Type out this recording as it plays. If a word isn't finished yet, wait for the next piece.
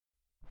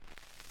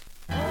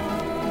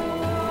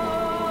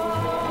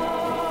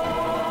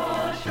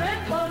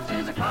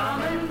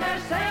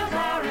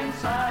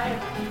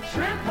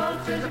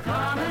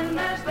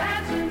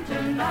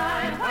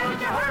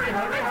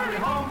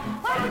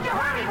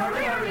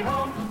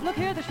Look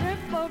here, the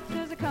shrimp boat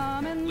is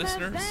a-comin'.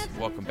 Listeners,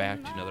 welcome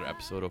back to another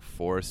episode of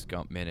Forrest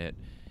Gump Minute,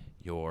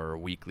 your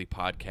weekly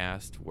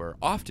podcast where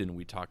often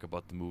we talk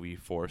about the movie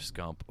Forrest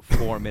Gump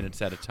 4 minutes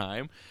at a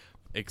time,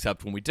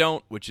 except when we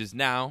don't, which is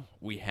now.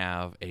 We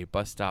have a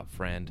bus stop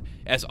friend.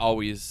 As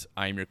always,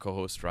 I'm your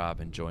co-host Rob,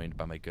 and joined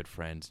by my good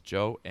friends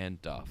Joe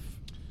and Duff.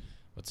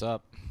 What's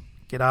up?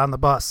 Get on the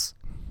bus.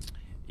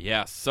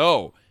 Yeah,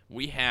 so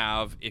we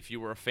have, if you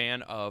were a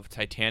fan of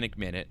Titanic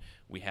Minute,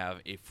 we have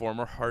a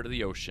former Heart of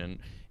the Ocean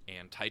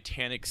and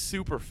Titanic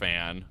super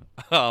fan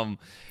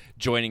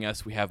joining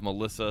us. We have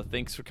Melissa.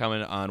 Thanks for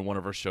coming on one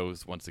of our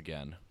shows once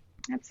again.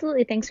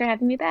 Absolutely. Thanks for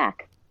having me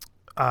back.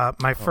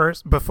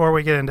 First, before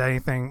we get into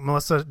anything,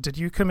 Melissa, did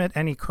you commit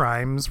any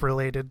crimes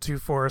related to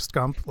Forrest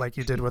Gump like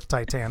you did with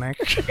Titanic?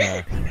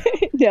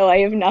 No, I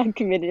have not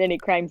committed any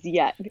crimes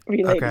yet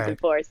related to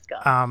Forrest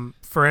Gump.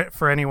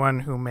 For anyone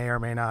who may or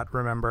may not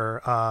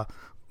remember,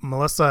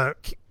 Melissa,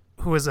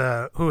 who is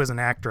an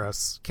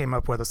actress, came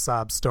up with a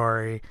sob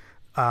story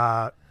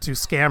to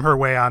scam her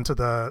way onto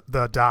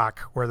the dock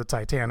where the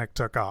Titanic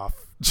took off,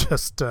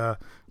 just to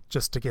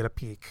get a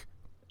peek.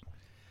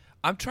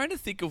 I'm trying to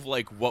think of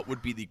like what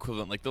would be the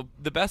equivalent. Like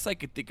the best I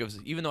could think of is,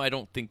 even though I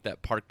don't think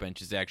that park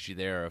bench is actually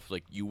there, if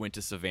like you went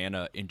to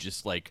Savannah and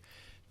just like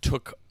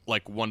took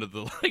like one of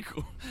the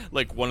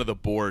like one of the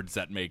boards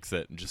that makes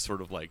it and just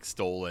sort of like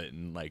stole it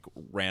and like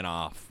ran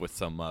off with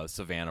some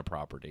Savannah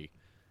property.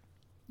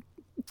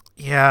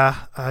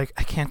 Yeah, I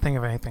can't think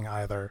of anything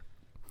either.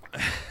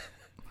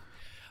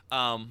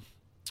 All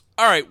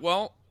right.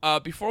 Well,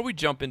 before we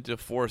jump into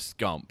Forrest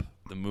Gump,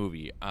 the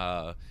movie,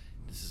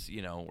 this is,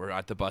 we're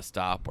at the bus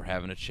stop. We're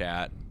having a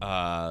chat.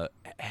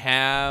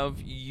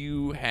 Have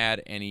you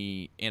had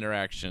any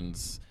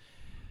interactions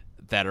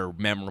that are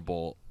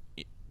memorable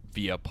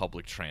via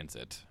public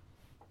transit?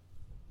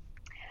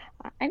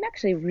 I'm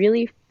actually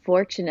really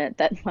fortunate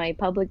that my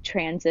public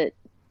transit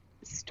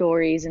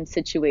stories and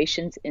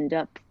situations end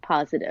up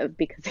positive,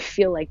 because I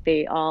feel like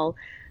they all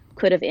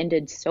could have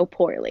ended so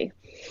poorly.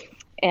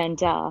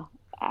 And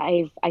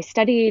I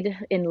studied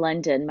in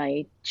London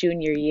my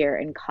junior year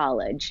in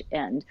college,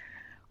 and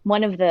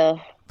one of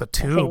the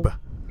tube.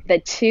 The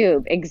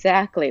tube,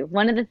 exactly.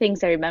 One of the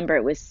things I remember,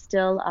 it was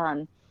still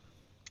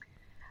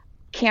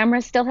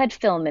cameras still had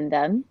film in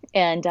them,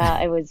 and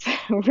I was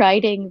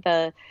riding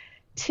the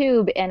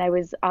tube, and I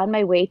was on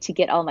my way to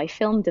get all my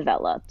film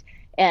developed.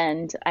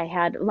 And I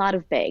had a lot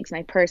of bags,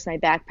 my purse, my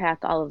backpack,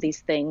 all of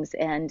these things.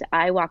 And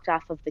I walked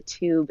off of the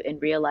tube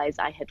and realized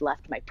I had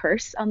left my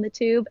purse on the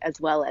tube,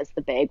 as well as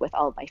the bag with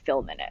all of my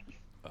film in it.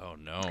 Oh,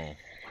 no.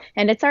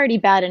 And it's already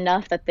bad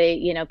enough that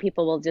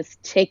people will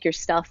just take your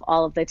stuff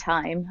all of the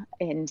time.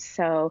 And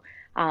so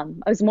I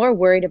was more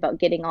worried about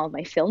getting all of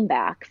my film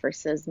back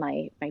versus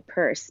my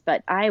purse.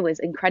 But I was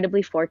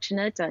incredibly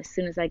fortunate. As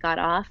soon as I got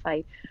off,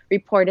 I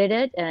reported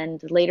it.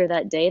 And later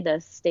that day, the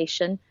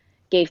station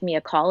gave me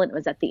a call, and it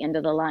was at the end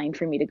of the line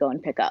for me to go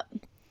and pick up.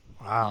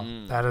 Wow,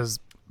 that is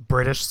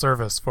British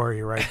service for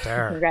you right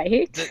there.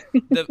 Right?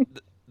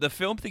 The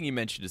film thing you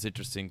mentioned is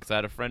interesting, because I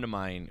had a friend of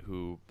mine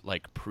who,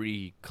 like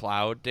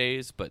pre-cloud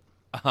days, but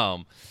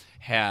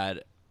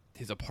had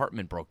his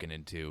apartment broken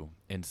into,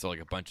 and so like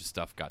a bunch of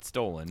stuff got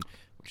stolen,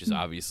 which is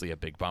obviously a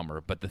big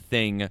bummer. But the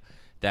thing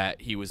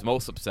that he was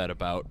most upset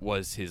about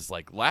was his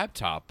like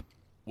laptop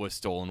was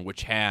stolen,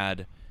 which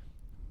had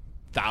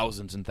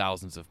thousands and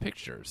thousands of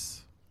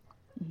pictures.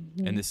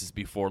 And this is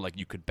before like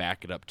you could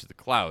back it up to the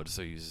cloud.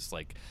 So he's just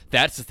like,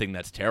 that's the thing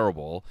that's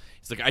terrible.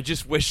 He's like, I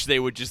just wish they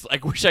would just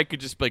like, wish I could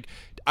just be like,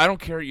 I don't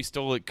care you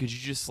stole it. Could you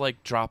just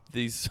like drop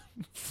these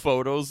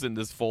photos in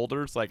this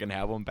folder so I can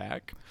have them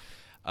back?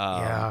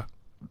 Yeah,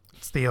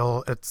 it's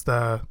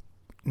the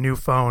new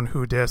phone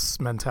who dis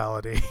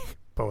mentality,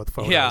 but with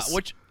photos. Yeah,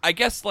 which I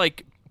guess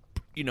like,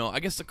 I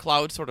guess the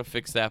cloud sort of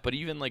fixed that. But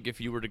even like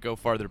if you were to go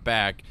farther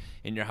back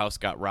and your house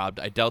got robbed,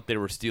 I doubt they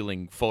were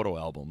stealing photo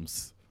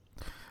albums.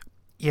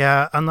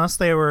 Yeah, unless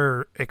they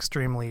were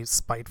extremely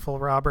spiteful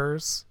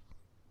robbers.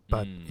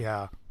 But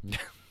yeah.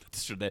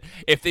 That's true.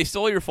 If they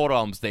stole your photo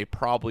albums, they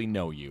probably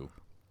know you.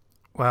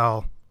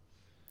 Well,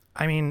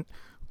 I mean,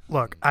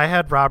 look, I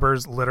had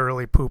robbers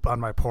literally poop on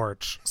my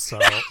porch, so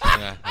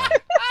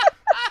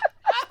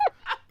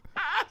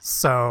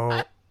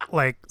so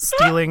like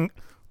stealing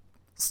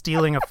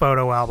a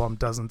photo album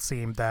doesn't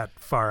seem that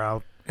far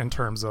out in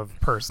terms of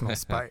personal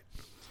spite.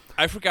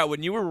 I forgot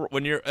when you were a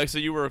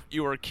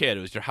kid. It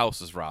was your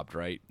house was robbed,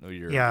 right? Or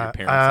your parents'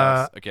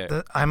 house. Okay.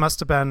 I must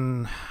have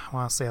been, I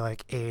want to say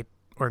like 8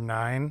 or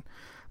 9.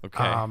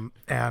 Okay.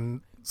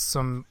 And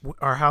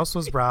our house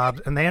was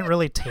robbed, and they didn't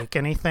really take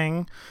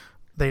anything.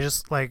 They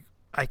just like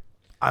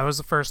I was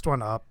the first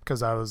one up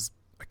because I was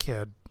a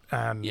kid,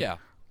 and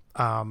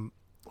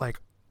like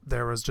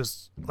there was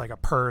just like a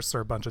purse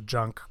or a bunch of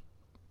junk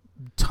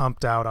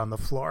dumped out on the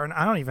floor, and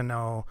I don't even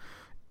know.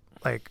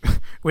 Like,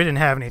 we didn't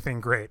have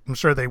anything great. I'm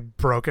sure they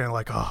broke in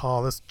like, oh,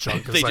 all this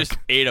junk is they like... just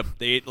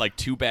ate like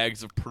 2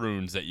 bags of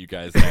prunes that you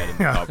guys had in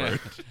the cupboard.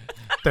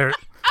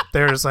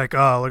 They're just like,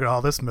 oh, look at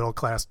all this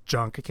middle-class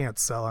junk. I can't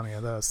sell any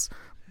of this.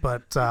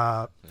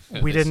 but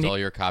we They didn't. stole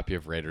your copy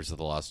of Raiders of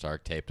the Lost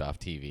Ark taped off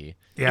TV.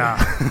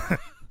 Yeah.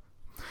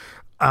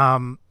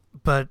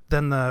 But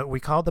then we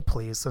called the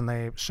police and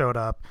they showed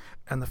up,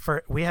 and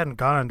we hadn't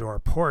gone onto our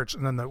porch,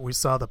 and then we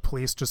saw the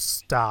police just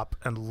stop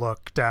and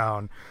look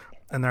down,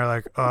 and they're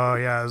like, "Oh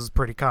yeah, this is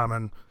pretty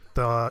common."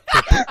 They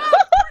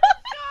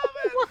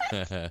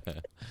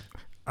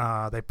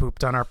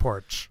pooped on our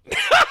porch.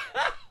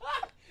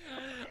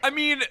 I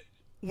mean,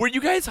 were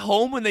you guys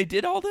home when they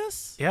did all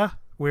this? Yeah,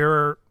 we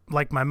were.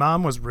 Like, my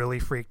mom was really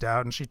freaked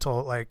out, and she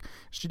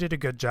did a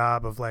good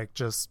job of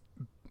just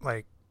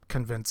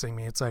convincing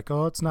me. It's like,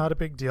 oh, it's not a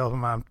big deal.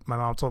 My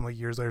mom told me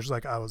years later, she's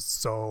like, I was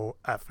so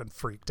effing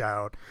freaked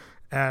out,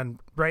 and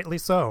rightly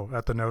so,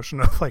 at the notion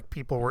of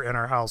people were in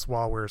our house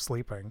while we were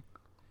sleeping.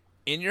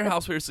 In your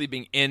house while you're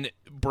sleeping, and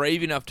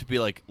brave enough to be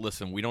like,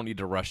 listen, we don't need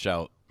to rush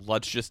out.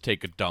 Let's just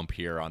take a dump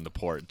here on the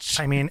porch.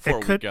 I mean,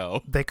 we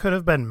go. They could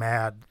have been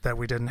mad that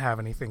we didn't have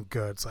anything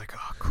good. It's like,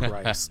 oh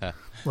Christ,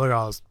 look at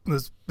all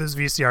this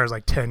VCR is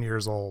 10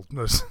 years old.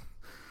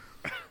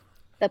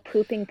 The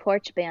pooping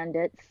porch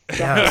bandits.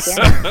 Yes.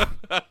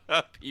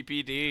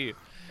 PPD.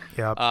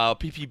 Yeah.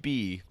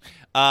 PPB.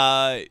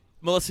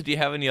 Melissa, do you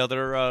have any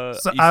other?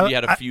 So you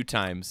had a few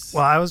times.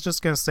 Well, I was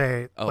just gonna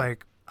say, when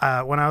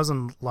I was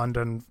in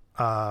London,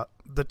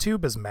 the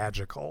tube is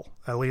magical.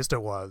 At least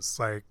it was.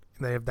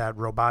 They have that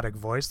robotic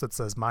voice that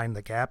says "mind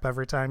the gap"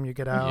 every time you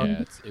get out.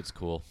 Yeah, it's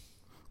cool.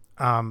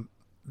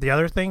 The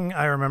other thing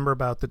I remember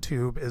about the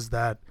tube is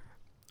that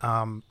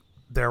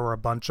there were a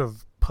bunch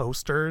of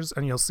posters,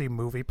 and you'll see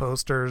movie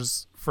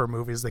posters for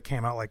movies that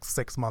came out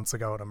 6 months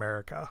ago in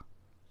America.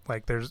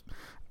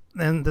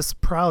 And this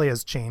probably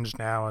has changed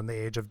now in the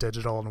age of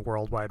digital and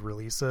worldwide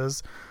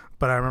releases,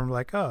 but I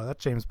remember oh, that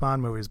James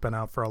Bond movie's been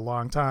out for a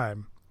long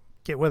time.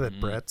 Get with it,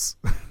 Brits.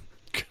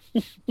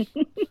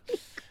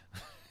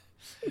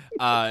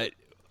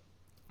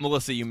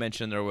 Melissa, you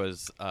mentioned there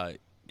was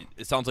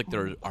it sounds like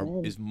there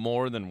is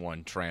more than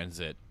one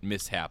transit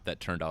mishap that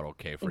turned out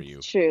okay for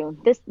you. True.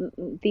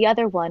 The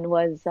other one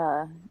was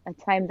a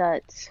time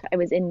that I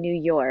was in New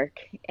York,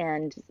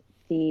 and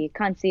the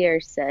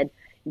concierge said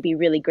it'd be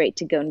really great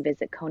to go and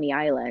visit Coney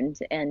Island,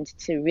 and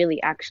to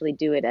really actually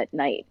do it at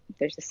night.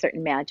 There's a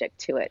certain magic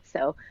to it.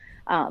 So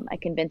I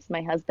convinced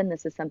my husband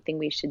this is something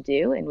we should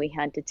do, and we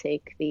had to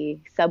take the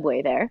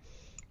subway there.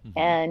 Mm-hmm.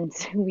 And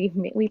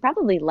we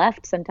probably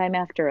left sometime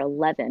after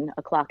 11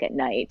 o'clock at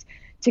night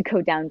to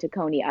go down to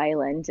Coney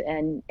Island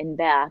and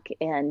back.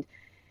 And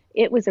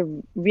it was a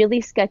really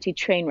sketchy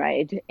train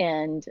ride.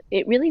 And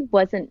it really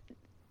wasn't,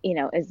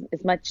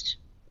 as much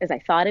as I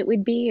thought it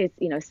would be,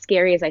 as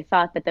scary as I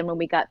thought. But then when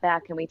we got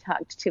back and we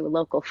talked to a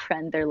local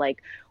friend, they're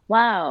like,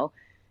 wow,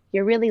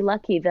 you're really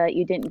lucky that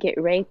you didn't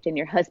get raped and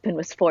your husband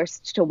was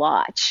forced to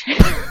watch.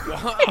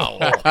 Wow.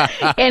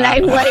 And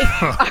I'm like,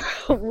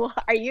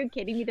 are you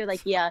kidding me? They're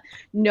like, yeah,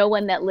 no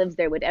one that lives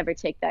there would ever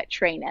take that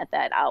train at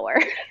that hour.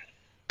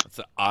 That's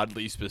an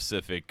oddly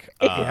specific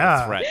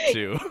threat,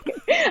 too.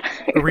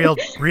 A real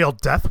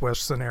death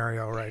wish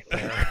scenario right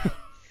there.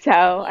 So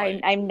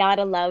I'm not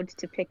allowed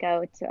to pick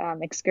out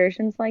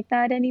excursions like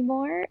that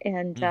anymore.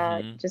 And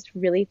just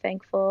really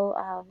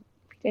thankful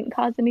we didn't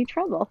cause any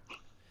trouble.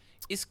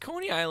 Is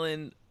Coney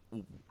Island,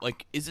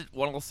 is it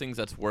one of those things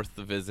that's worth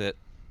the visit?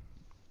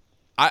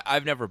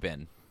 I've never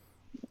been.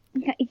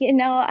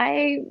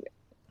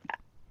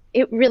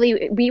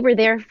 We were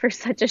there for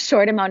such a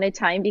short amount of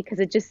time because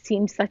it just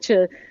seemed such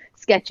a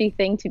sketchy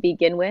thing to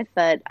begin with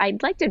that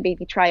I'd like to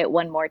maybe try it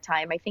one more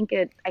time. I think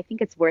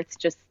it's worth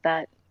just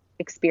that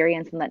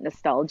experience and that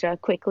nostalgia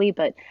quickly,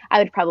 but I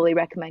would probably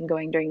recommend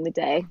going during the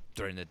day.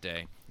 During the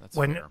day. That's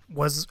fair.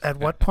 At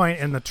what point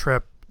in the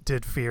trip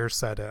did fear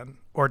set in?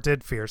 Or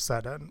did fear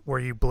set in? Were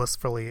you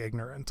blissfully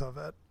ignorant of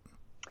it?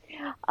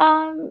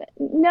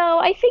 No,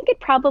 I think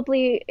it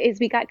probably is.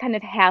 We got kind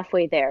of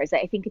halfway there.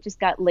 I think it just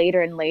got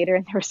later and later,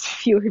 and there was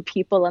fewer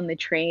people on the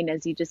train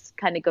as you just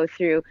kind of go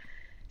through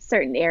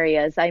certain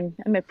areas. I'm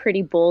a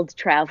pretty bold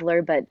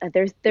traveler, but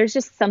there's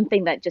just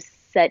something that just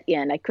set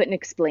in. I couldn't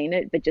explain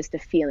it, but just a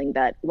feeling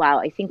that, wow,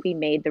 I think we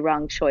made the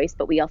wrong choice,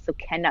 but we also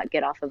cannot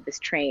get off of this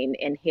train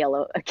and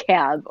hail a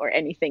cab or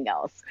anything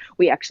else.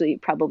 We actually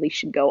probably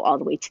should go all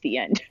the way to the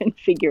end and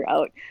figure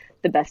out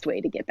the best way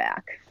to get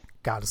back.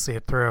 Got to see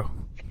it through.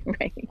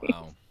 Right.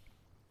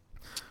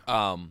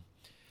 Wow.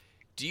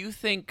 Do you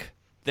think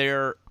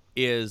there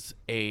is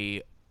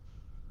a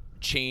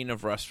chain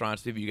of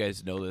restaurants, maybe you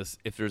guys know this,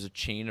 if there's a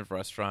chain of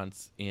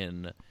restaurants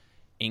in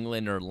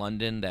England or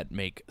London that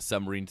make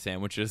submarine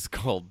sandwiches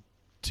called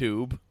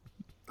Tube?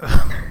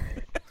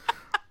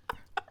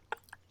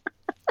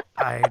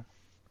 I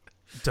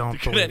don't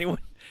Could believe anyone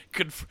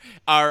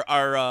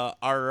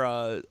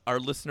our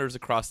listeners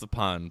across the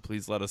pond,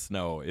 please let us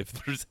know if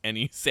there's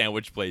any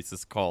sandwich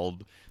places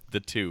called the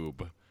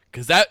Tube,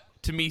 because that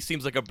to me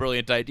seems like a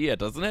brilliant idea,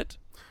 doesn't it?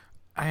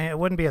 It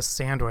wouldn't be a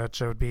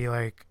sandwich. It would be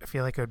I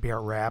feel like it would be a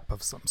wrap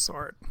of some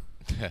sort.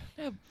 Yeah,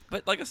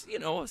 but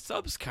a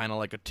sub's kind of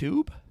like a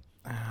tube.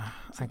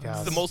 I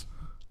guess It's the most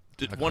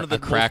one of the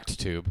cracked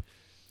most, tube.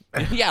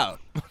 Yeah,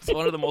 it's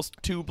one of the most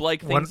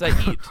tube-like things I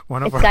eat.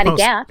 One of It's our got a most,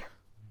 gap.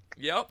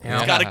 Yep, Yeah.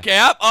 it's got a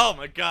gap. Oh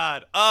my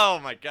god.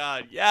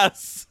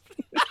 Yes.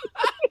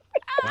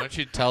 Why don't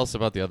you tell us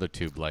about the other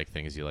tube-like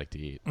things you like to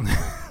eat?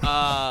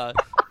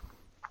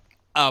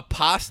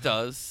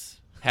 Pastas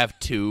have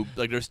tube.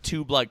 Like there's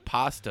tube-like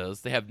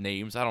pastas. They have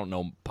names. I don't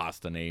know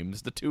pasta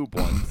names. The tube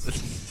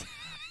ones.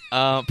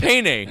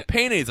 Penne.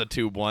 Penne is a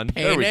tube one.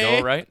 There we go.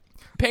 Penne? Right.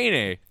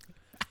 Penne.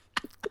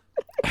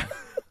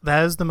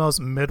 that is the most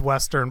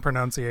Midwestern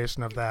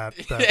pronunciation of that.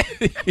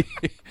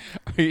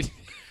 Are you,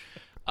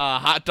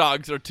 Hot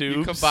dogs are tubes.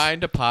 you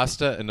combined a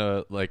pasta and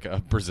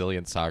a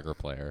Brazilian soccer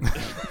player.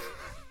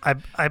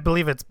 I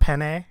believe it's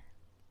penne.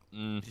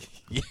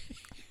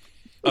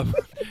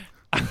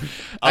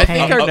 I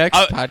think our next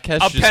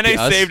podcast a should penny be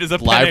us saved is a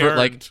penny live, earned.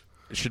 like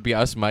should be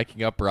us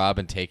miking up Rob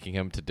and taking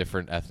him to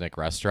different ethnic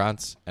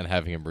restaurants and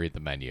having him read the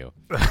menu.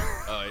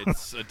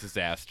 It's a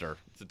disaster.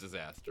 It's a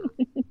disaster.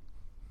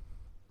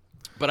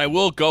 But I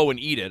will go and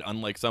eat it,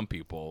 unlike some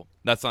people.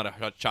 That's not a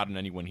shot at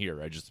anyone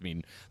here. I just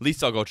mean, at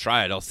least I'll go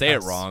try it. I'll say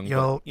it wrong.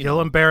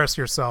 You'll embarrass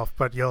yourself,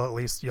 but you'll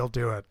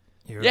do it.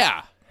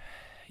 Yeah.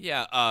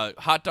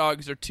 Hot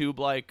dogs are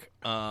tube-like.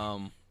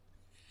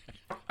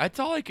 That's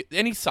all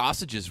any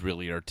sausages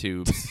really are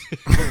tubes.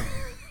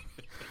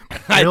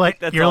 You're like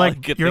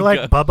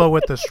Bubba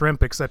with the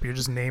shrimp, except you're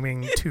just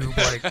naming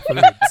tube-like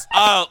foods.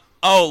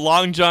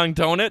 Long John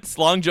donuts,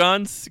 Long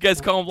Johns. You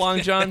guys call them Long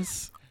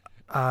Johns?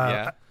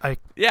 I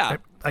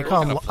They're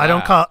call kinda them.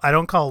 flat. I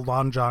don't call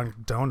Long John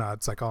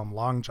donuts. I call them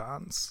Long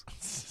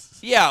Johns.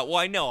 Yeah, well,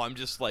 I know. I'm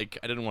just like,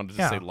 I didn't want to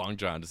just Yeah. say Long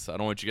Johns. I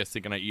don't want you guys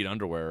thinking I eat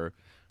underwear.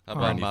 How or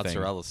about anything.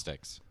 mozzarella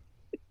sticks?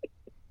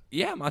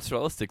 Yeah,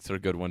 mozzarella sticks are a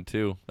good one,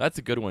 too. That's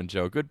a good one,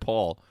 Joe. Good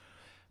poll.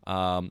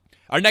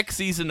 Our next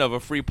season of a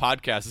free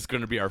podcast is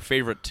going to be our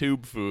favorite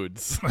tube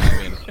foods.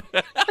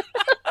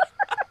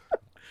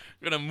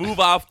 We're going to move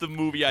off the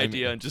movie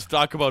idea and just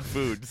talk about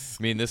foods.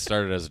 I mean, this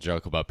started as a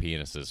joke about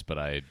penises, but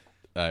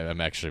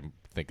I'm actually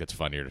think it's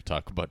funnier to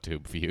talk about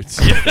tube foods.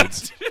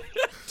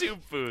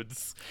 Tube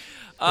foods.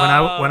 When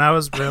I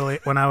was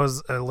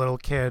a little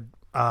kid,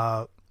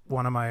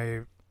 one of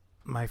my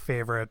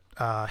favorite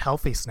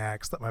healthy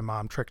snacks that my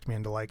mom tricked me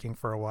into liking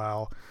for a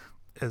while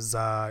is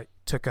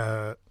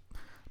you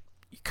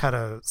cut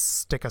a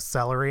stick of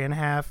celery in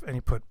half and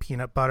you put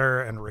peanut butter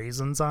and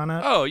raisins on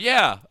it. Oh,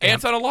 yeah.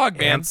 Ants on a log,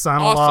 man. Ants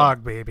on Awesome. a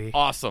log, baby.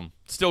 Awesome.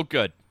 Still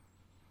good.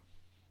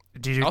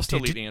 I'll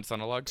still eat do, ants on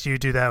a log. do you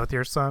do that with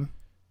your son?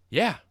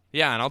 Yeah.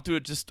 Yeah, and I'll do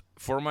it just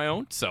for my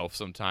own self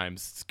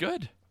sometimes. It's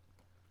good.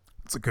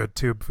 It's a good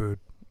tube food.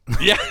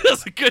 Yeah,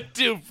 that's a good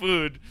tube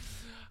food.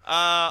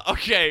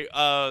 Okay,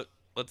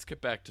 let's get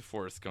back to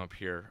Forrest Gump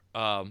here.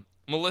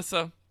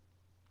 Melissa,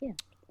 Yeah.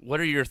 what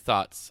are your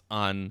thoughts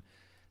on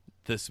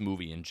this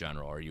movie in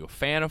general? Are you a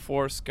fan of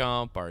Forrest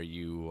Gump? Are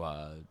you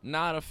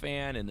not a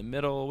fan? In the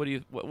middle?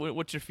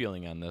 What's your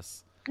feeling on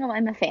this? Oh,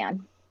 I'm a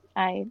fan.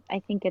 I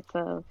think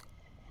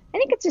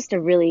it's just a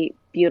really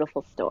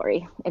beautiful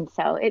story, and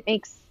so it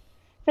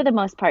for the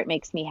most part,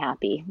 makes me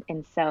happy,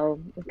 and so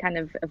it kind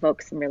of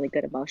evokes some really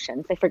good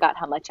emotions. I forgot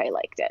how much I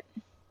liked it.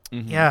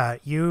 Mm-hmm. Yeah,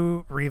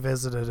 you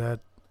revisited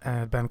it, and it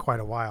had been quite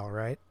a while,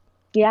 right?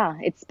 Yeah,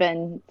 it's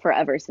been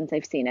forever since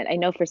I've seen it. I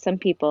know for some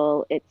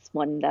people, it's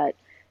one that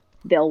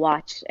they'll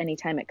watch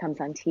anytime it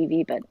comes on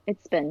TV, but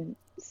it's been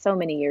so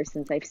many years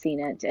since I've seen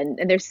it, and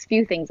there's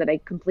few things that I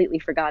completely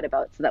forgot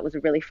about, so that was a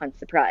really fun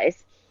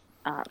surprise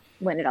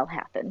when it all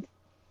happened.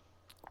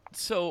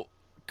 So,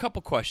 a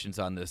couple questions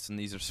on this, and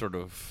these are sort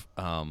of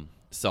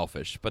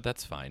selfish, but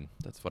that's fine.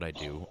 That's what I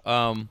do.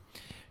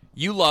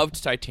 You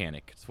loved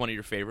Titanic. It's one of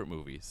your favorite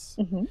movies.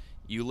 Mm-hmm.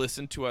 You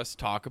listened to us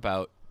talk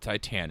about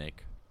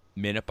Titanic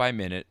minute by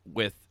minute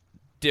with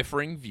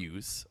differing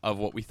views of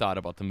what we thought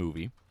about the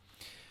movie.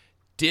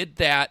 Did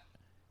that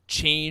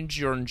change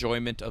your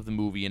enjoyment of the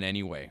movie in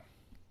any way?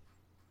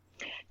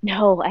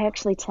 No, I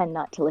actually tend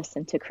not to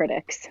listen to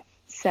critics.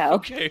 So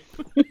Okay.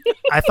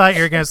 I thought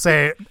you were going to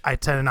say, I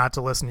tend not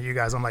to listen to you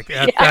guys. I'm like,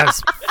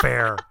 that's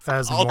fair.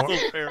 That's Also more.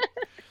 fair.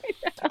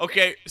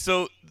 Okay,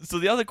 so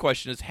the other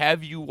question is,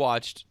 have you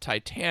watched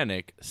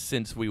Titanic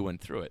since we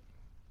went through it?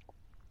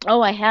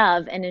 Oh, I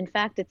have. And in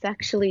fact, it's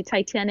actually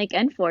Titanic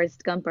and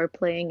Forrest Gump are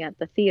playing at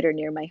the theater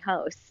near my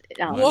house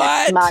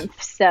What? next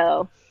month.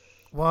 So,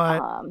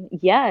 What?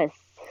 yes.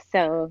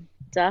 So,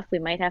 Duff, we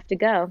might have to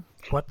go.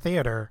 What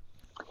theater?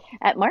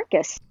 At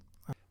Marcus.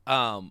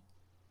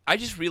 I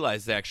just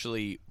realized,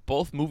 actually,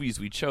 both movies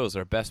we chose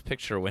are Best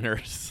Picture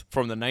winners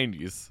from the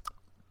 90s.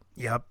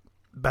 Yep.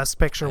 Best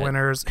Picture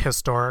winners,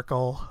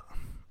 historical,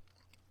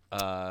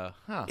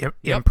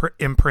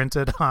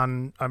 imprinted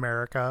on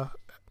America.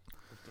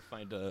 To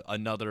find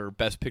another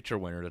Best Picture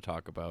winner to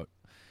talk about.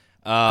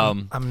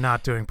 I'm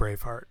not doing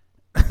Braveheart.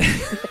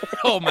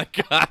 Oh, my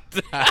God.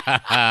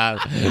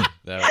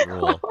 That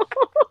rule.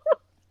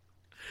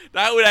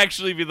 That would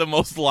actually be the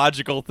most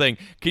logical thing.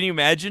 Can you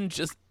imagine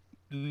just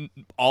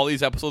all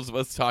these episodes of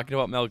us talking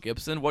about Mel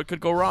Gibson? What could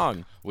go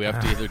wrong? We have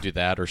to either do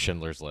that or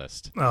Schindler's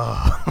List.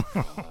 Oh.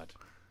 God.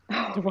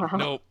 Oh,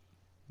 wow.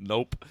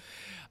 Nope.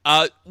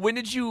 When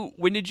did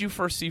you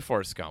first see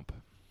Forrest Gump?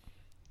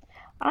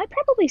 I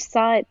probably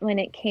saw it when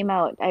it came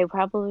out. I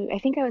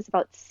think I was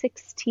about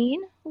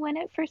 16 when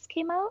it first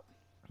came out.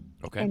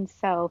 Okay. And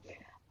so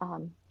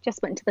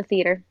just went to the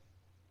theater.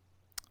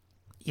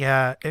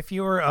 Yeah, if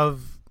you were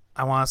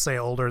I want to say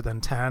older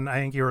than 10, I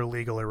think you were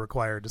legally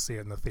required to see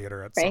it in the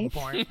theater at some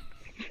point.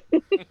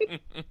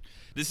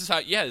 This is how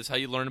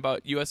you learn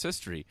about U.S.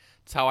 history.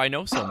 It's how I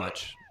know so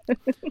much.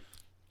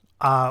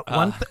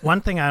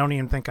 One thing I don't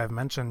even think I've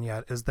mentioned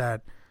yet is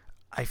that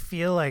I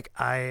feel like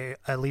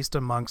at least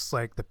amongst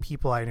like the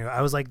people I knew,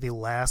 I was like the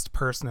last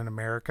person in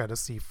America to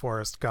see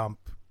Forrest Gump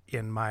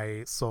in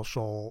my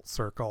social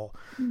circle,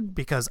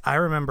 because I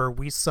remember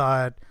we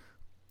saw it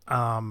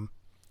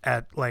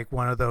at like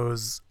one of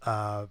those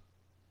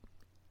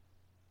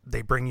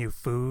they bring you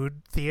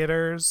food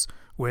theaters,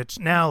 which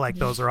now like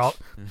those are all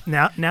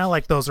now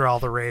like those are all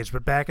the rage,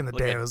 but back in the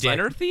day it was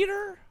dinner like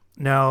theater.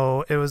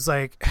 No, it was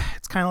like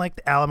it's kind of like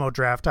the Alamo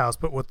Drafthouse,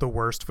 but with the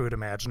worst food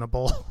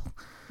imaginable.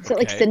 So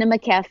like Cinema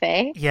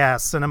Cafe? Yeah,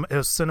 it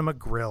was Cinema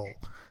Grill.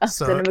 Oh,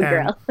 Cinema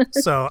Grill.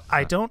 So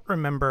I don't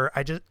remember.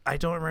 I don't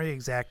remember the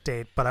exact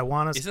date, but I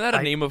want to. Isn't that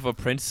a name of a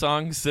Prince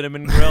song,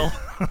 Cinnamon Grill?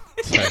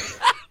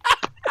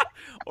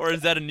 Or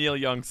is that a Neil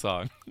Young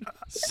song?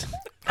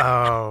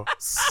 Oh,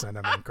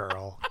 Cinnamon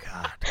Girl.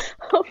 God.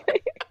 Oh my.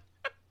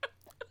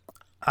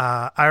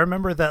 I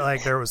remember that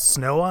like there was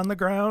snow on the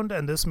ground,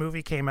 and this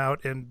movie came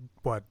out in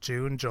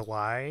June,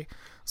 July.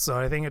 So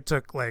I think it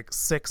took like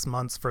 6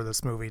 months for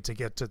this movie to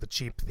get to the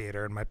cheap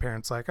theater, and my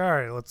parents like, all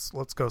right,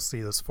 let's go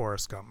see this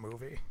Forrest Gump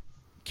movie.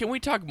 Can we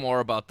talk more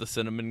about the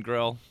Cinnamon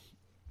Grill?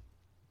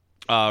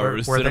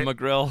 Were Cinema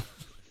Grill?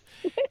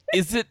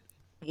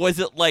 Was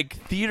it like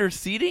theater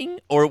seating,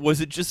 or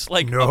was it just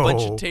like a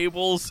bunch of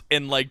tables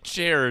and like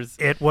chairs?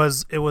 It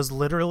was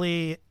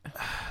literally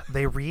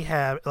they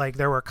like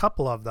there were a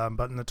couple of them,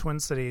 but in the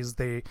Twin Cities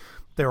they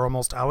were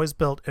almost always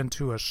built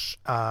into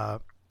a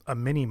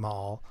mini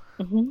mall,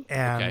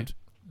 and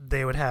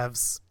they would have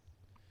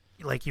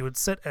like you would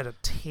sit at a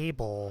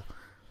table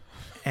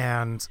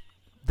and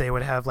they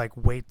would have like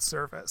wait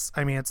service.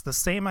 I mean, it's the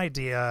same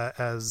idea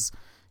as,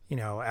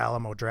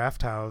 Alamo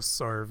Drafthouse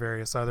or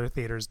various other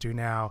theaters do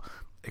now,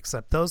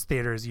 except those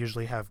theaters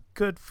usually have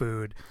good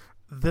food.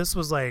 This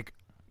was like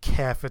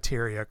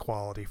cafeteria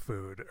quality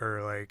food,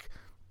 or like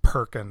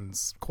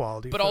Perkins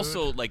quality food. But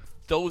also, like,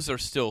 those are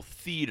still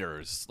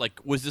theaters. Like,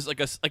 was this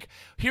like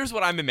here's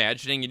what I'm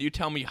imagining, and you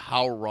tell me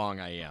how wrong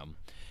I am.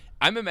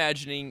 I'm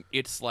imagining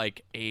it's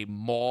like a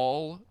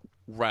mall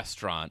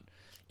restaurant,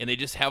 and they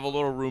just have a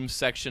little room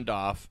sectioned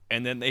off,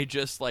 and then they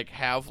just like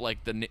have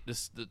like the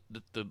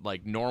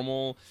like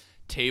normal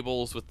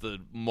tables with the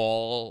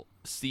mall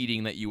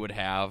seating that you would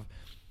have.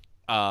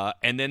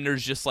 And then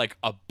there's just like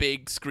a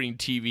big screen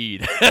TV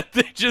that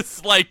they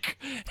just like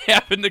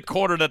have in the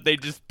corner that they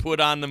just put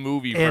on the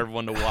movie for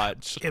everyone to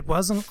watch. It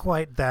wasn't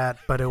quite that,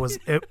 but it was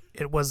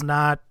it was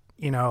not,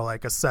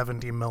 like a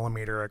 70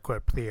 millimeter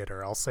equipped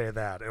theater. I'll say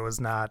that. It was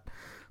not.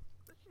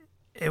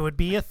 It would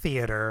be a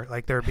theater,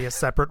 like there'd be a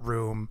separate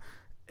room.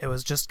 It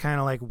was just kind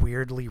of like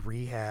weirdly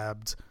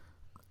rehabbed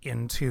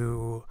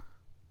into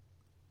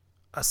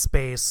a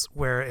space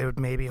where it would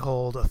maybe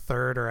hold a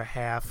third or a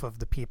half of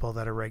the people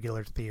that a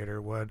regular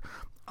theater would.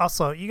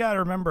 Also, you got to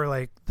remember,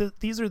 like,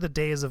 these are the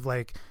days of,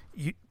 like,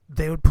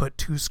 they would put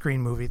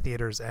 2-screen movie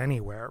theaters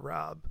anywhere,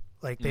 Rob.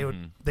 Like, they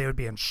would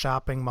be in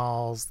shopping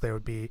malls. They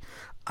would be...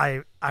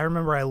 I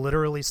remember I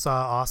literally saw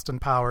Austin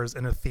Powers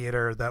in a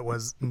theater that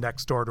was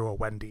next door to a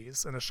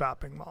Wendy's in a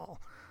shopping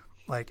mall.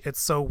 Like, it's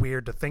so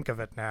weird to think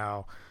of it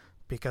now,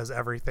 because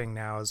everything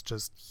now is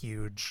just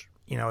huge.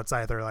 It's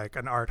either like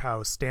an art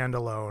house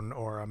standalone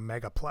or a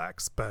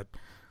megaplex, but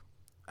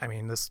I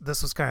mean, this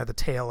was kind of the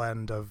tail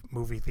end of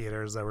movie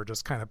theaters that were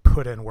just kind of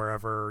put in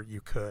wherever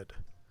you could.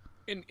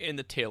 In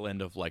the tail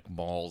end of like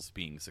malls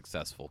being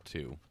successful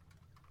too.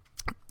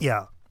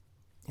 Yeah.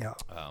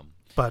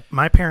 But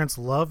my parents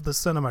loved the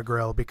Cinema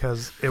Grill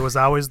because it was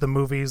always the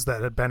movies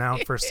that had been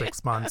out for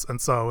 6 months,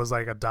 and so it was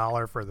like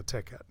 $1 for the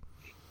ticket.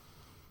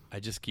 I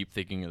just keep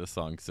thinking of the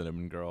song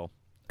Cinnamon Girl,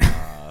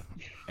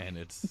 and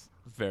it's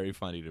very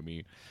funny to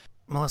me.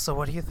 Melissa,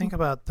 what do you think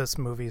about this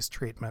movie's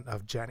treatment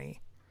of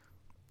Jenny?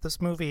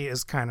 This movie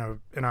is kind of,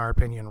 in our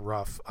opinion,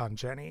 rough on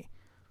Jenny.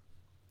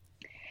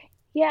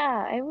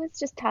 Yeah, I was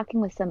just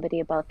talking with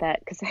somebody about that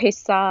because I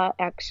saw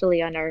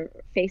actually on our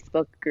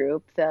Facebook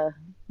group the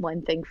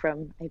one thing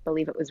from, I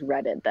believe it was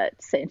Reddit, that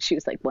saying she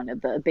was like one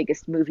of the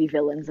biggest movie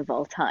villains of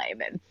all time.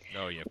 And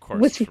oh yeah, of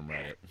course, from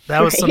Reddit.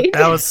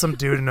 That was some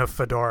dude in a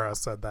fedora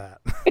said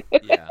that.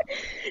 Yeah.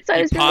 So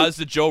he paused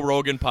the Joe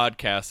Rogan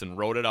podcast and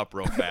wrote it up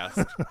real fast.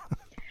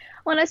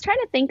 Well, I was trying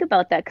to think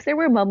about that because there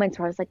were moments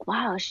where I was like,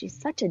 wow, she's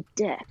such a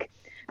dick.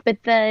 But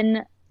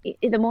then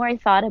the more I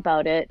thought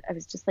about it, I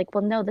was just like,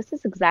 well, no, this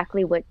is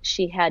exactly what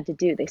she had to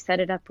do. They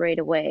set it up right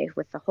away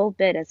with the whole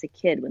bit as a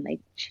kid when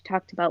she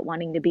talked about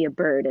wanting to be a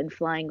bird and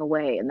flying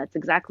away. And that's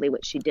exactly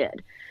what she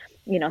did,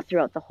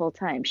 throughout the whole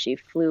time. She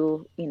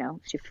flew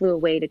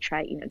away to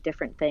try,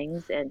 different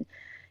things. And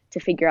to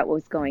figure out what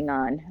was going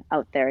on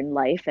out there in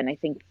life. And I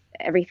think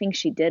everything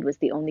she did was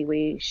the only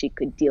way she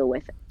could deal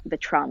with the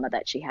trauma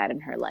that she had in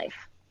her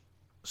life.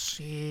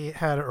 She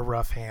had a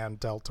rough hand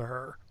dealt to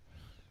her.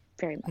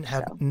 Very much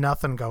had so.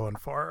 nothing going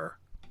for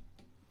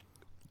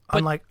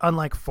her.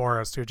 Unlike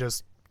Forrest, who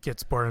just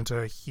gets born into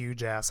a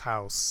huge ass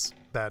house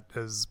that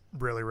is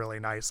really, really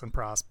nice and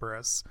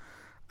prosperous.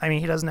 I mean,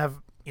 he doesn't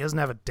have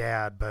a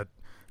dad, but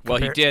well,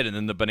 he did, and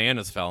then the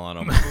bananas fell on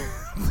him.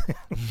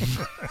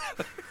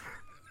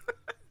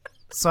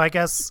 So I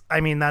guess, I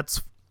mean,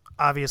 that's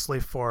obviously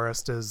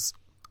Forrest is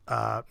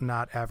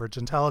not average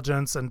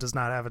intelligence and does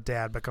not have a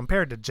dad, but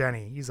compared to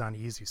Jenny, he's on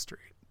easy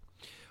street.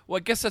 Well,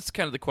 I guess that's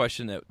kind of the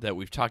question that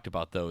we've talked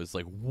about, though, is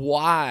like,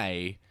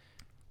 why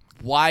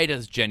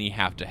does Jenny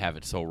have to have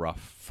it so rough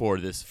for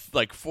this,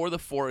 like, for the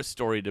Forrest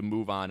story to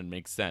move on and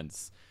make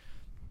sense?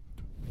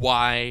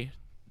 Why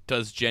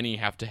does Jenny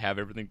have to have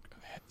everything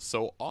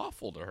so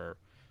awful to her?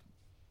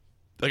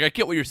 Like, I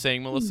get what you're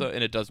saying, Melissa,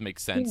 and it does make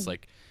sense. Yeah.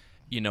 Like,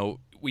 you know,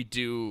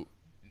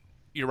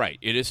 you're right.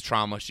 It is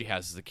trauma she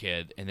has as a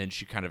kid, and then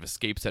she kind of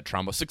escapes that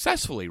trauma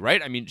successfully,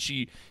 right? I mean,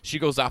 she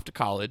goes off to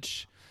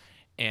college,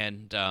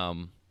 and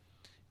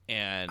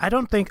I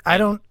don't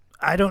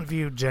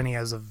view Jenny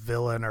as a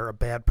villain or a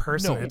bad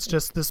person. No. It's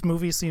just this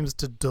movie seems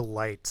to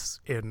delight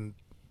in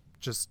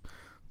just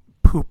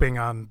pooping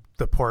on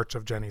the porch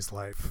of Jenny's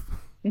life.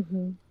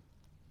 Mm-hmm.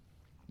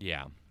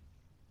 Yeah.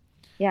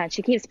 Yeah,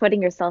 she keeps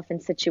putting herself in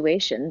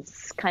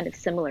situations kind of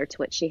similar to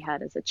what she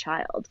had as a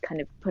child,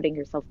 kind of putting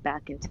herself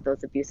back into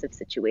those abusive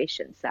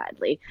situations,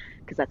 sadly,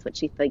 because that's what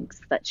she thinks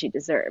that she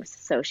deserves.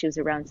 So she was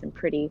around some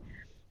pretty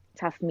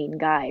tough, mean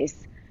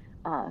guys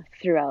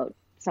throughout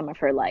some of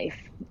her life.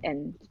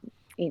 And,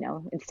 you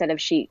know,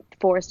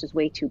 Forrest was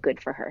way too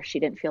good for her. She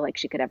didn't feel like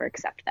she could ever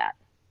accept that.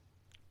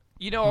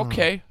 You know,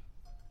 okay.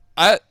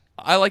 I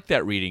like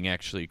that reading,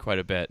 actually, quite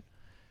a bit.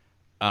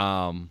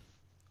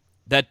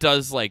 That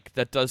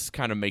does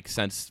kind of make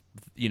sense,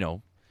 you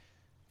know,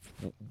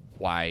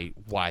 why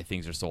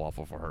things are so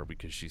awful for her,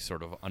 because she's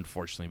sort of,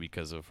 unfortunately,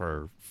 because of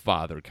her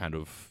father, kind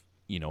of,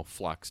 you know,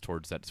 flocks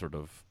towards that sort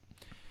of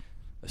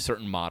a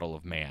certain model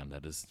of man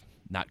that is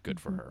not good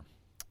for her.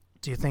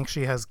 Do you think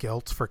she has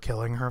guilt for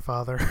killing her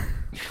father?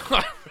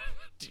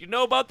 Do you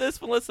know about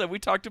this, Melissa? We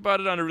talked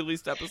about it on a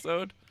released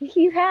episode.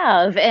 You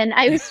have, and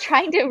I was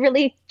trying to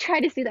really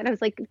try to see that. I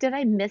was like, did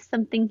I miss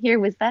something here?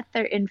 Was that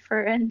their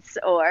inference,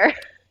 or?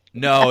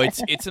 No, it's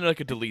in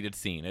like a deleted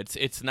scene.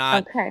 It's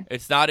not okay.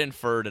 It's not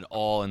inferred at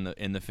all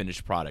in the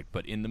finished product,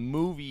 but in the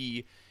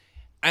movie,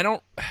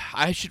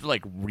 I should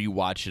like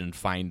rewatch it and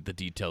find the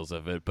details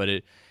of it, but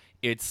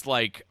it's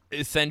like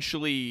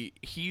essentially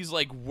he's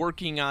like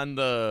working in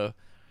the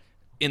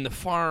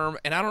farm,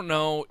 and I don't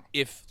know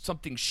if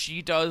something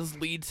she does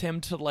leads him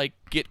to like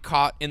get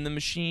caught in the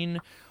machine,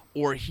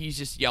 or he's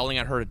just yelling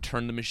at her to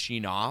turn the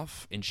machine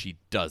off and she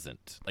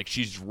doesn't. Like,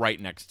 she's right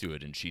next to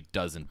it and she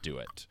doesn't do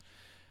it.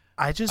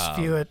 I just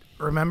view it.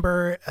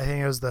 Remember, I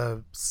think it was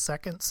the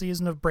second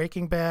season of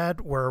Breaking Bad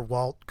where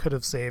Walt could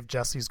have saved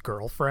Jesse's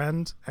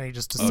girlfriend, and he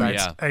just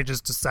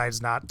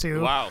decides not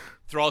to. Wow!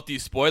 Throw out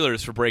these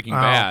spoilers for Breaking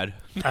Bad.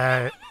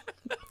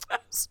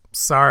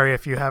 Sorry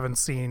if you haven't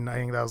seen. I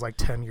think that was like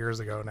 10 years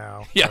ago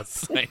now.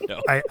 Yes, I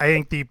know. I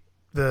think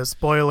the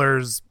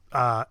spoilers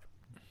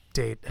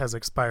date has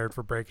expired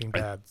for Breaking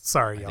Bad.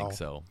 Sorry, y'all. I think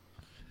so.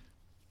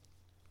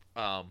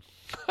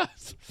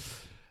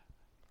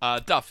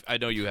 Duff, I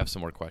know you have some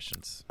more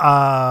questions.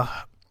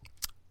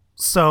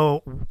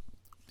 So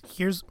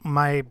here's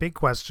my big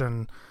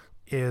question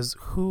is,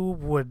 who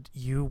would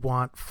you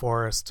want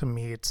Forrest to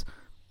meet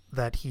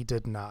that he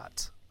did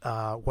not?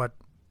 What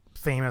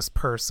famous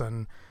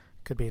person,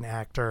 could be an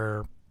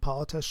actor,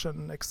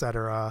 politician,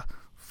 etc.,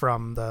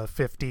 from the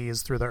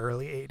 50s through the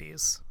early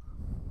 80s?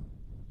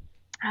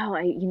 Oh,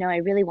 I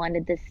really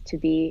wanted this to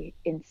be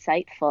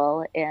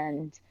insightful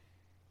and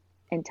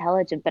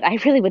intelligent, but I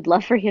really would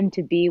love for him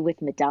to be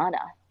with Madonna.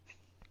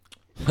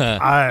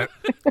 I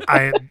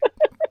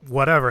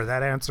whatever,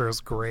 that answer is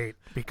great,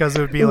 because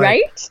it would be like,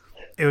 right?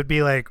 It would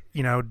be like,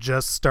 you know,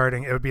 just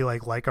starting. It would be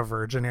like a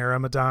Virgin era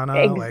Madonna,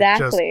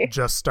 exactly. Like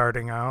just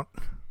starting out.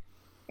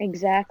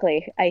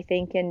 Exactly, I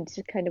think, and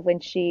kind of when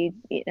she,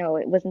 it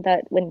wasn't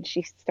that when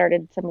she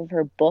started some of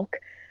her book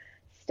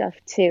stuff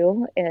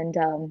too, and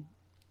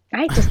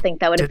I just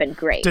think that would have been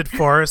great. Did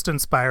Forrest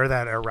inspire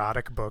that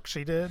erotic book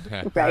she did?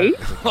 Right?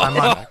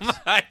 Oh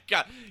my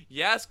God.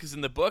 Yes, because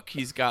in the book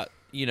he's got,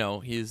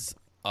 he's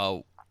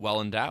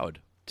well endowed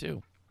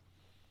too.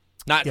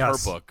 Not her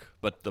book,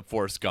 but the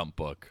Forrest Gump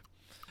book.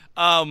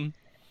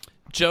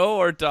 Joe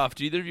or Duff,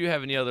 do either of you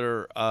have any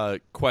other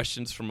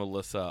questions from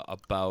Melissa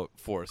about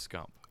Forrest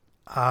Gump?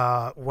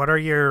 What are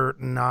your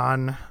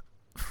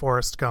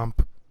non-Forrest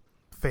Gump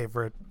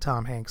favorite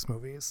Tom Hanks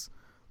movies?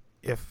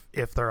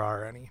 If there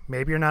are any.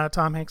 Maybe you're not a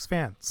Tom Hanks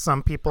fan.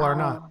 Some people are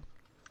not.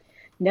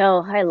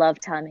 No, I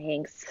love Tom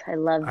Hanks. I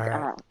loved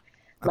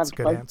That's a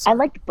good answer. I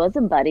liked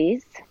Bosom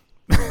Buddies.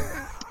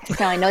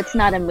 So I know it's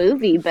not a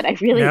movie, but I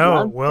really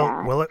loved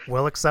that.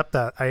 We'll accept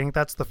that. I think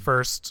that's the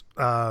first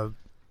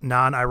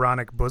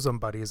non-ironic bosom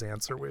buddies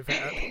answer we've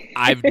had.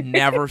 I've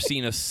never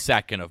seen a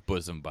second of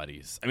Bosom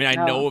Buddies. I mean, I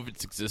No. know of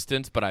its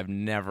existence, but I've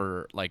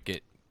never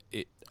it.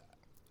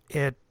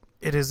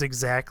 It is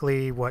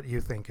exactly what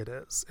you think it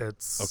is.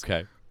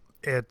 Okay.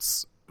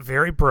 It's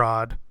very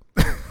broad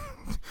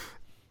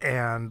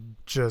and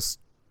just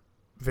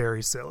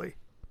very silly.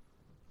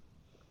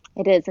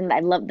 It is, and I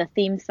love the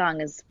theme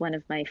song is one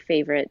of my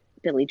favorite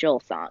Billy Joel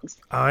songs.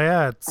 Oh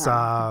yeah, it's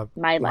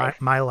My Life.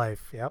 My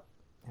Life. Yep.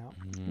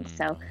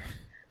 So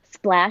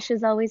Splash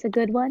is always a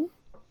good one.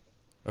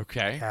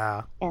 Okay.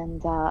 Yeah.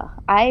 And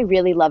I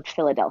really loved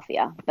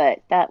Philadelphia,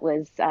 but that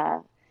was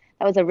a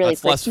really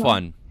That's less personal-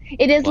 fun.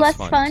 It is Less less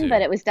fun, fun, too.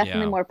 but it was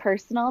definitely Yeah. more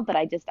personal. But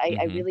I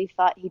really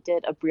thought he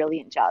did a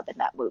brilliant job in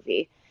that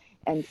movie,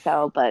 and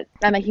so. But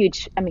I'm a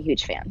huge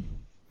fan.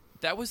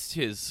 That was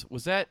his.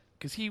 Was that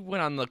because he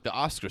went on like the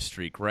Oscar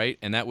streak, right?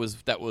 And that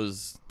was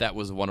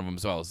one of them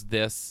as well. Is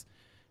this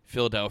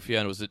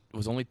Philadelphia, and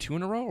was only 2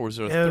 in a row, or was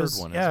there a third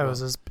one? Yeah,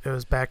 as well? it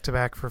was back to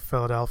back for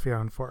Philadelphia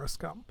and Forrest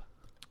Gump.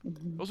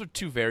 Those are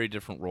 2 very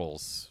different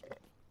roles.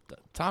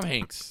 Tom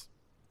Hanks,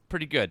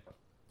 pretty good.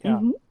 Yeah.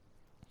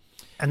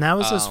 And that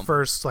was his Um,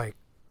 first like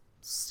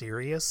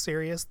serious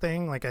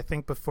thing. Like I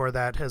think before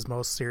that his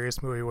most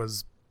serious movie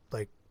was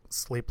like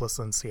Sleepless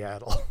in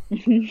Seattle.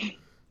 God,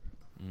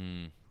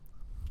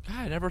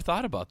 I never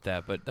thought about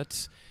that, but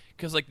that's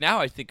because like now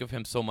I think of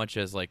him so much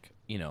as like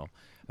a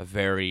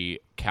very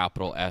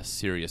capital S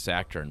serious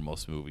actor in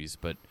most movies.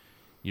 But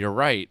you're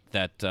right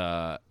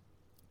that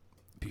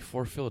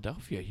before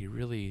Philadelphia, he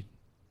really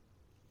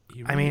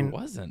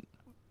wasn't.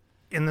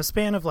 In the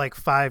span of like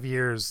 5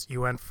 years,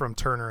 you went from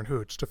Turner and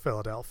Hooch to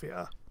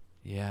Philadelphia.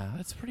 Yeah,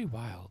 that's pretty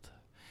wild.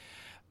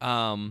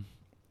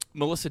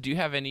 Melissa, do you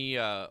have any?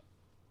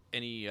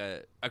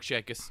 Actually,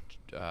 I guess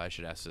I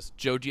should ask this.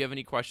 Joe, do you have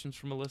any questions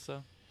for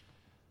Melissa?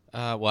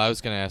 Well, I was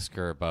going to ask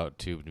her about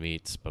tubed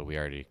meats, but we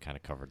already kind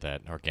of covered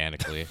that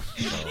organically.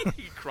 So.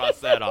 You cross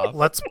that off.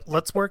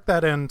 Let's work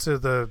that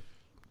into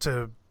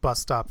bus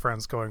stop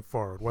friends going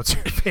forward. What's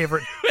your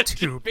favorite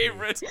tube?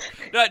 Favorite?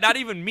 Not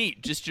even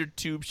meat, just your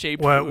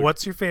tube-shaped food.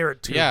 What's your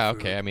favorite tube? Yeah,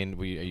 food? okay. I mean,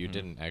 you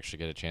didn't actually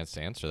get a chance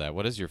to answer that.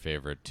 What is your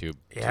favorite tube?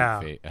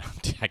 Yeah.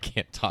 I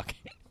can't talk.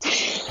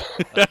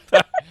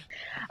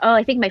 Oh,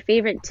 I think my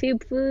favorite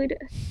tube food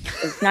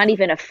is not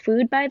even a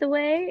food, by the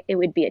way. It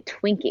would be a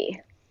Twinkie.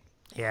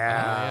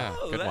 Yeah. Yeah,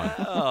 good one.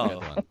 wow. Good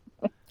one.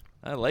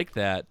 I like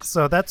that.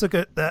 So that's a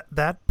good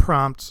that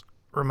prompt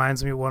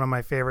reminds me one of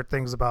my favorite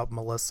things about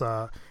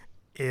Melissa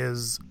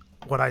is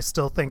what I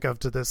still think of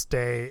to this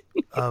day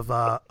of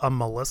a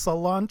Melissa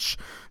lunch,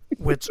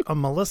 which a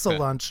Melissa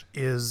lunch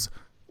is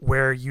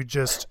where you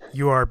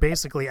are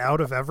basically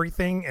out of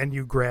everything and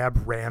you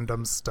grab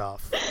random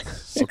stuff.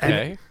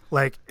 Okay. And,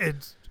 like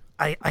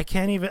I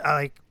can't even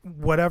like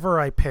whatever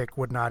I pick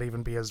would not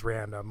even be as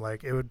random.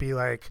 Like it would be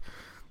like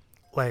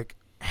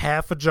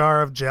half a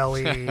jar of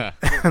jelly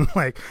and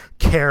like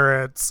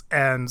carrots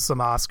and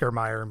some Oscar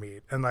Mayer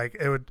meat, and like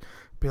it would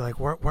be like,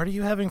 what are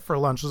you having for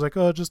lunch? I was like,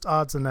 oh, just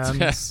odds and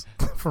ends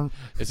from.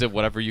 Is it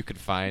whatever you could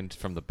find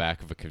from the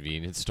back of a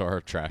convenience store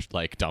or trash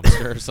like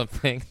dumpster or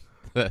something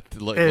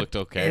that looked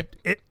okay?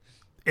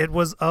 It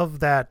was of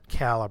that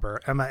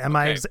caliber. Am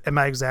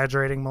I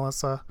exaggerating,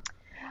 Melissa?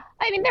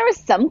 I mean, there was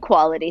some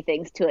quality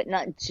things to it,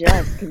 not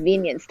just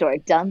convenience store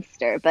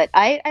dumpster, but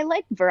I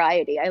like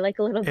variety. I like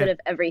a little bit of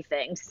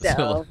everything.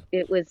 So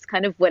it was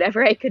kind of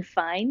whatever I could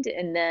find.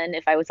 And then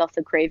if I was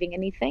also craving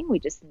anything, we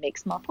just make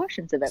small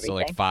portions of everything. So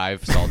like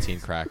 5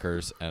 saltine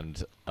crackers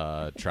and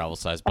a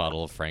travel-sized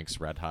bottle of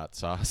Frank's Red Hot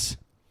sauce.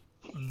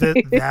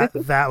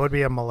 That would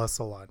be a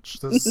Melissa lunch.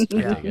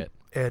 Yeah, dig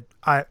it.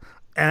 I'm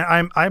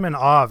in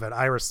awe of it.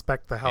 I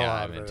respect the hell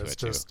out I'm of it. into It's it,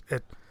 too. just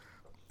it.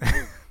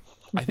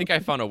 I think I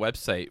found a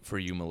website for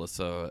you,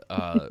 Melissa,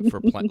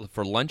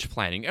 for lunch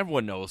planning.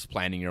 Everyone knows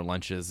planning your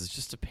lunches is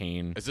just a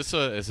pain. Is this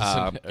a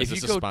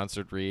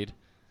sponsored read?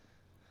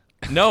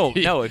 No.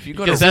 If you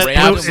go to Because that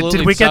random, absolutely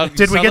Did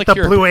we get the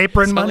Blue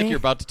Apron sound money? like you're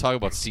about to talk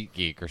about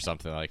SeatGeek or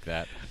something like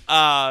that.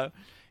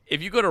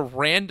 if you go to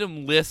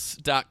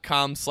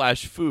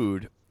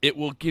randomlists.com/food, it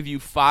will give you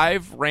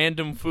 5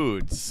 random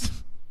foods.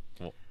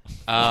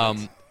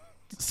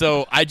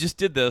 So I just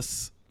did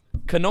this: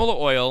 canola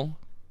oil,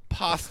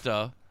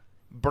 pasta,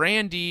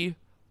 brandy,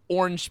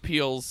 orange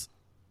peels,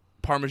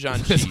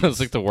 Parmesan cheese. Sounds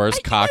like the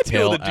worst I might be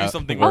able cocktail. to do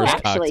something Oh, worse.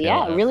 actually,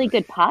 yeah, really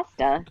good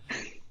pasta.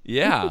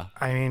 Yeah.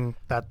 I mean,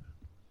 that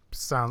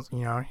sounds.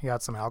 You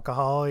got some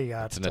alcohol. You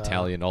got It's an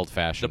Italian old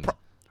fashioned.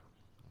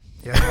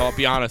 Yeah. Well, I'll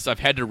be honest, I've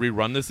had to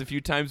rerun this a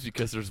few times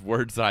because there's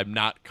words that I'm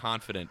not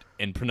confident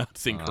in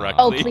pronouncing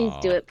correctly. Oh, please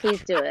do it.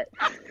 Please do it.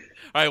 All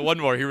right, one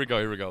more. Here we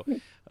go.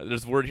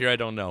 There's a word here I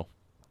don't know.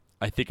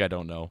 I think I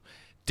don't know.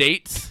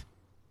 Dates.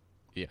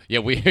 You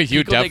Pico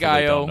de definitely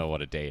gallo. don't know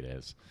what a date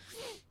is.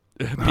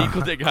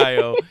 Pico de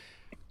gallo.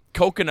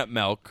 Coconut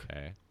milk.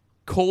 Okay.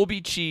 Colby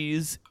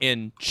cheese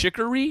and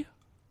chicory.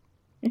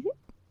 Mm-hmm.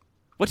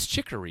 What's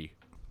chicory?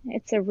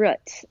 It's a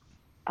root.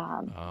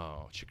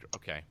 Oh, chicory.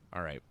 Okay.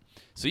 All right.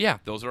 So yeah,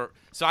 those are.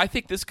 So I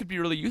think this could be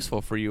really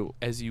useful for you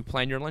as you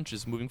plan your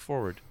lunches moving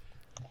forward.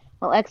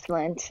 Well,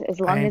 excellent. As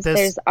long mean, as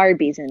there's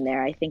Arby's in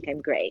there, I think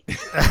I'm great.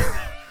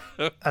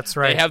 That's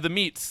right. They have the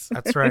meats.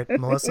 That's right.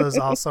 Melissa is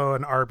also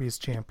an Arby's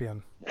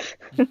champion.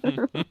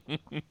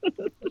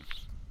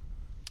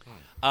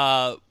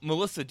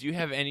 Melissa, do you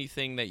have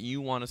anything that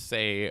you want to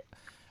say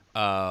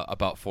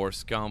about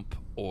Forrest Gump,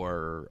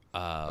 or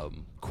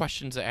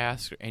questions to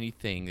ask, or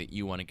anything that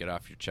you want to get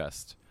off your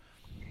chest?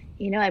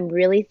 I'm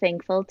really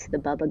thankful to the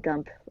Bubba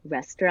Gump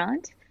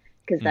restaurant,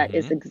 because that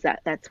is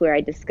that's where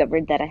I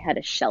discovered that I had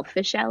a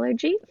shellfish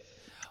allergy.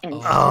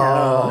 And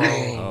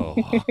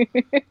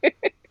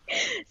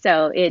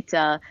so it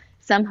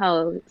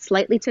somehow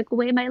slightly took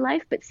away my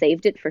life, but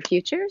saved it for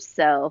future.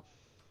 So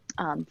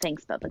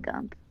thanks, Bubba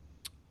Gump.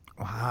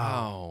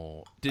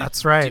 Wow.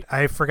 That's right.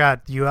 I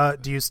forgot. Do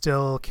you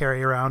still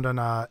carry around an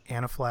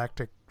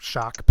anaphylactic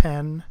shock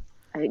pen?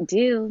 I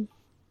do.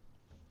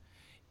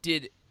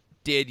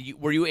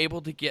 Were you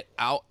able to get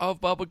out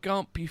of Bubba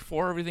Gump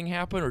before everything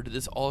happened, or did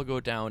this all go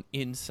down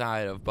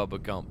inside of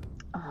Bubba Gump?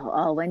 Oh,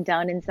 all went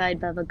down inside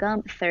Bubba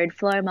Gump, 3rd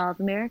floor, Mall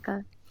of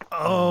America.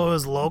 Oh, it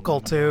was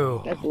local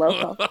too. It's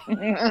local.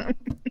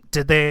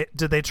 Did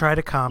they try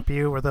to comp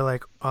you? Were they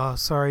like, "Oh,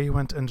 sorry, you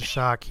went into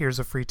shock. Here's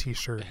a free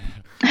T-shirt."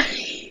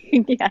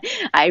 Yeah,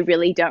 I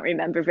really don't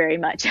remember very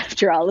much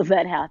after all of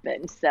that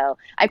happened. So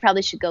I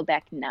probably should go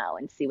back now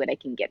and see what I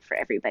can get for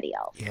everybody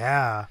else.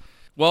 Yeah.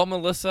 Well,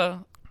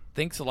 Melissa,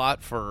 thanks a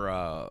lot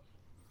for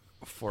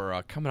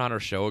coming on our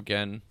show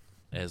again.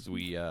 As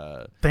we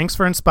thanks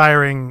for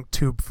inspiring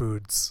tube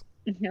foods.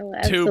 No,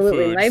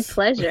 absolutely, my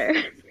pleasure.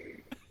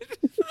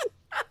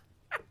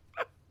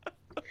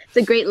 It's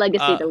a great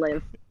legacy to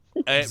live.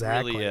 It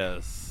really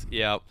is.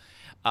 Yep.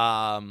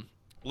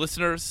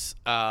 Listeners,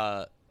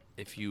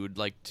 if you would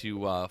like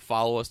to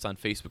follow us on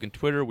Facebook and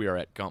Twitter, we are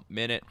at Gump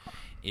Minute.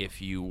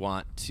 If you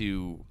want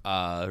to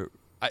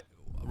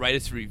write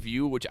us a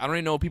review, which I don't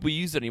even know if people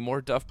use it anymore.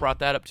 Duff brought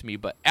that up to me,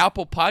 but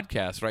Apple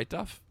Podcasts, right,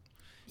 Duff?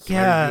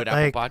 Yeah,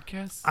 Apple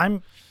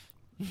Podcasts?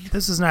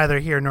 This is neither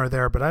here nor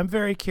there, but I'm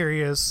very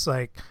curious.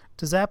 Like,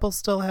 does Apple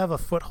still have a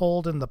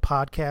foothold in the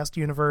podcast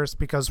universe?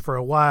 Because for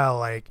a while,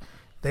 like,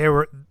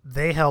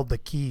 they held the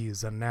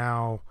keys, and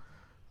now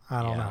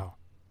I don't know.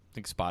 I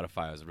think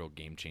Spotify is a real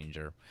game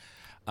changer.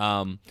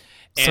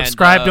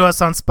 Subscribe to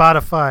us on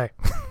Spotify.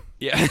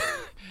 Yeah,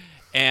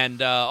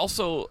 and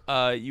also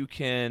you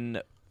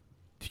can,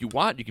 if you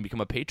want, you can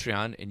become a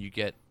Patreon, and you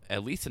get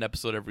at least an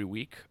episode every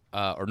week.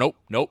 Or nope.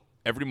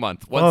 Every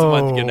month. Once a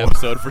month you get an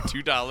episode for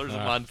 $2 a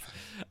month.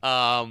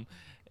 And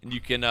you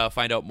can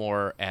find out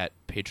more at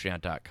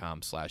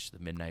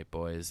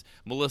patreon.com/themidnightboys.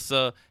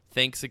 Melissa,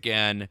 thanks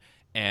again.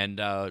 And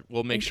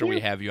we'll make sure we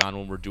have you on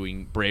when we're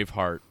doing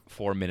Braveheart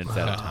 4 minutes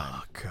at a time.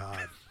 Oh,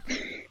 God.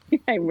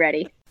 I'm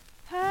ready.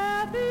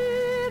 Happy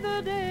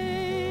the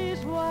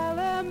days while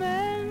they're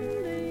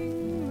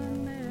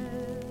mending the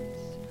nets,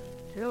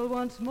 till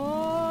once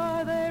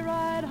more they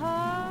ride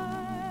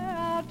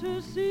high out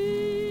to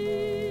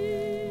sea.